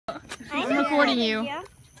recording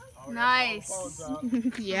you. Nice.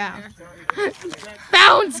 Yeah.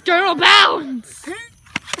 Bounce, girl, bounce!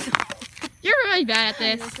 You're really bad at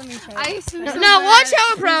this. I used to be so No, bad. watch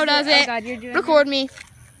how a pro does it. Oh God, you're doing Record me.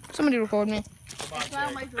 Somebody record me. That's why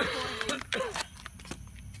I'm like recording.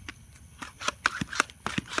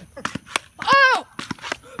 Oh!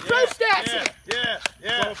 Pro stats!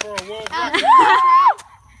 Yeah. Go for a world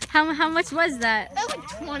How much was that? That was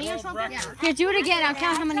like 20 or something. Yeah. Here, do it again. I'll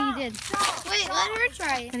count how many you did. Wait, let her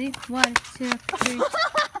try it. Ready? 1, 2, 3.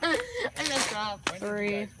 I messed up.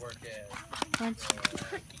 3.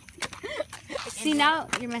 See, now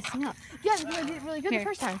you're messing up. Yeah, I did it really good the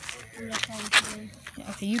first time. Yeah,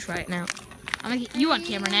 okay, you try it now. I'm gonna get you on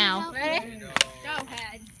camera now. Ready? Go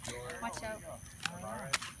ahead. Watch out.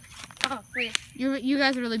 Oh, wait. You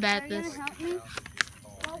guys are really bad at this.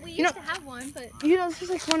 Well, we used to have one, but You know,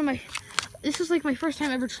 this was like my first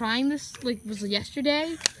time ever trying this. Like, was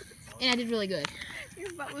yesterday, and I did really good.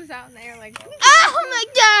 your butt was out in there like. Oh my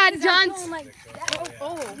God, John!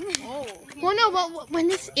 Oh. Well, no, but when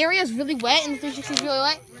this area is really wet and the 360 is really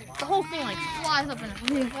wet, the whole thing like flies up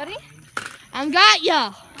in it. Ready? I got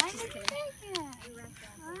ya.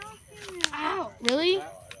 Ow! Really?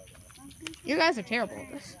 You guys are terrible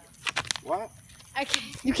at this. What? I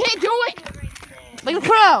can't. You can't do it. Like a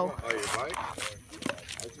pro. Oh, your bike? I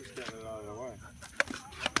was just getting it out of the way.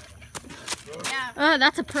 Yeah.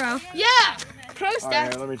 That's a pro. Yeah. Pro All right, stats.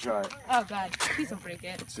 here, let me try it. Oh God, please don't break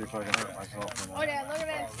it. Let's see if I can hurt myself. Oh, Dad, look at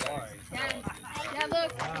this. Dad,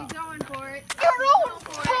 look. He's going for it. You're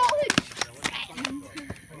rolling.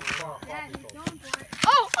 Dad, he's going for it.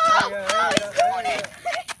 Oh, he's doing it.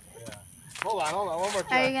 Hold on, one more Are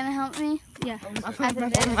time. you gonna help me? Yeah.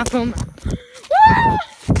 My phone. Woo!